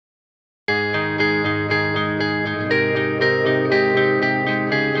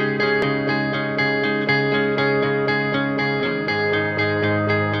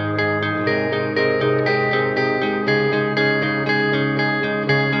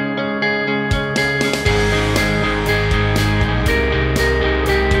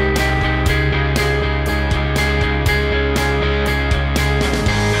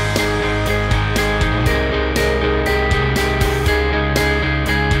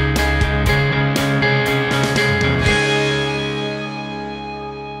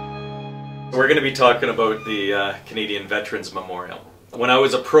going to be talking about the Canadian Veterans Memorial. When I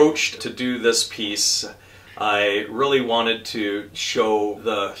was approached to do this piece, I really wanted to show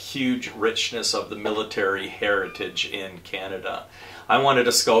the huge richness of the military heritage in Canada. I wanted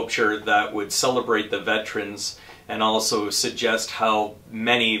a sculpture that would celebrate the veterans and also suggest how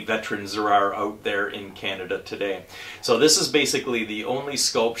many veterans there are out there in Canada today. So this is basically the only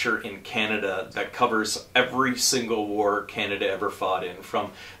sculpture in Canada that covers every single war Canada ever fought in,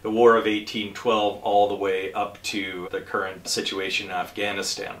 from the War of 1812 all the way up to the current situation in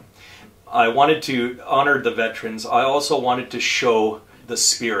Afghanistan. I wanted to honor the veterans. I also wanted to show the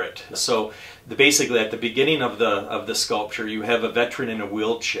spirit. So basically at the beginning of the sculpture you have a veteran in a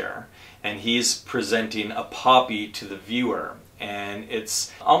wheelchair, and he's presenting a poppy to the viewer, and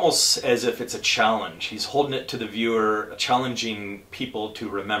it's almost as if it's a challenge. He's holding it to the viewer, challenging people to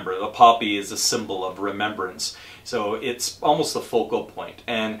remember. The poppy is a symbol of remembrance, so it's almost the focal point.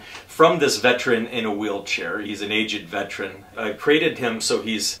 And from this veteran in a wheelchair, he's an aged veteran, I created him so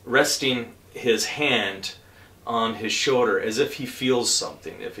he's resting his hand on his shoulder as if he feels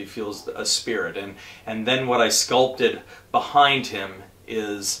something, if he feels a spirit. And then what I sculpted behind him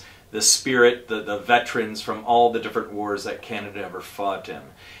is the spirit, the veterans from all the different wars that Canada ever fought in.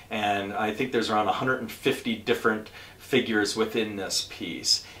 And I think there's around 150 different figures within this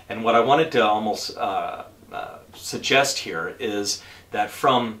piece. And what I wanted to almost suggest here is that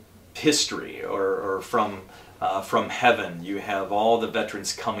from history or from heaven, you have all the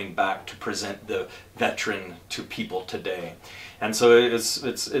veterans coming back to present the veteran to people today. And so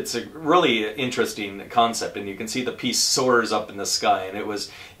it's a really interesting concept, and you can see the piece soars up in the sky, and it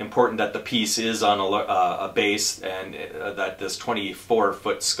was important that the piece is on a base, and that this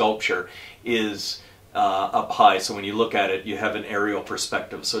 24-foot sculpture is up high, so when you look at it you have an aerial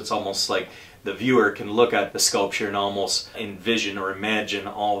perspective, so it's almost like the viewer can look at the sculpture and almost envision or imagine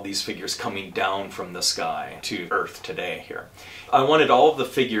all these figures coming down from the sky to Earth today here. I wanted all of the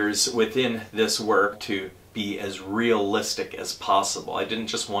figures within this work to be as realistic as possible. I didn't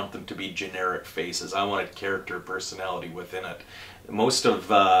just want them to be generic faces. I wanted character, personality within it. Most of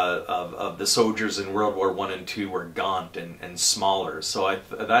the soldiers in World War I and II were gaunt and smaller, so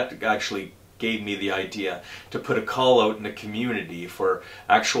that actually gave me the idea to put a call out in the community for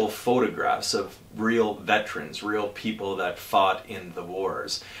actual photographs of real veterans, real people that fought in the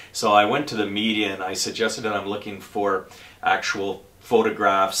wars. So I went to the media and I suggested that I'm looking for actual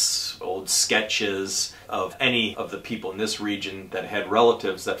photographs, old sketches of any of the people in this region that had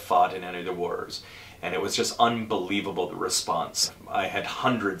relatives that fought in any of the wars. And it was just unbelievable, the response. I had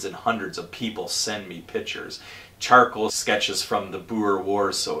hundreds and hundreds of people send me pictures. Charcoal sketches from the Boer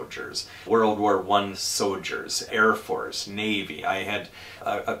War soldiers, World War I soldiers, Air Force, Navy. I had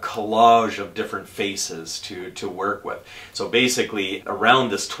a collage of different faces to work with. So basically around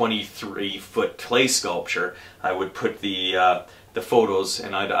this 23-foot clay sculpture I would put the photos,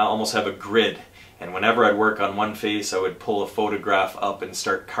 and I'd almost have a grid. And whenever I'd work on one face, I would pull a photograph up and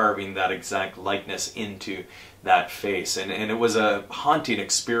start carving that exact likeness into that face. And it was a haunting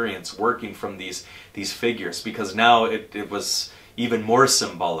experience working from these figures, because now it was even more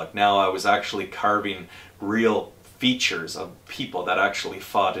symbolic. Now I was actually carving real features of people that actually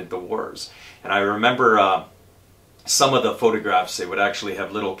fought in the wars. And I remember some of the photographs, they would actually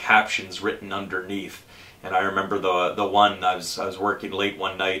have little captions written underneath. And I remember the one, I was working late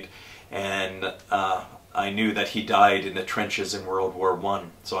one night, and I knew that he died in the trenches in World War I.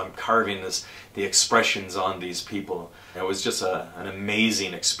 So I'm carving the expressions on these people. It was just an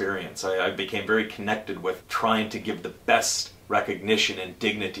amazing experience. I became very connected with trying to give the best recognition and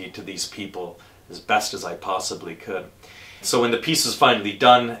dignity to these people as best as I possibly could. So when the piece was finally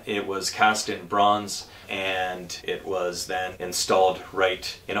done, it was cast in bronze, and it was then installed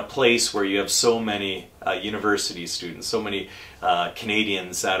right in a place where you have so many university students, so many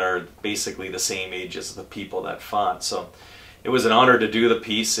Canadians that are basically the same age as the people that fought. So it was an honor to do the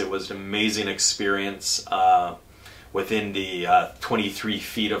piece. It was an amazing experience. Within the 23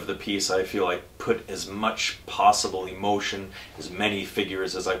 feet of the piece, I feel I put as much possible emotion, as many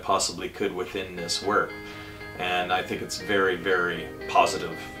figures as I possibly could within this work. And I think it's very, very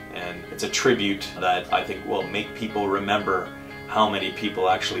positive. And it's a tribute that I think will make people remember how many people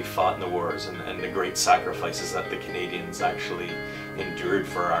actually fought in the wars, and the great sacrifices that the Canadians actually endured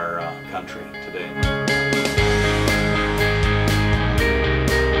for our country today.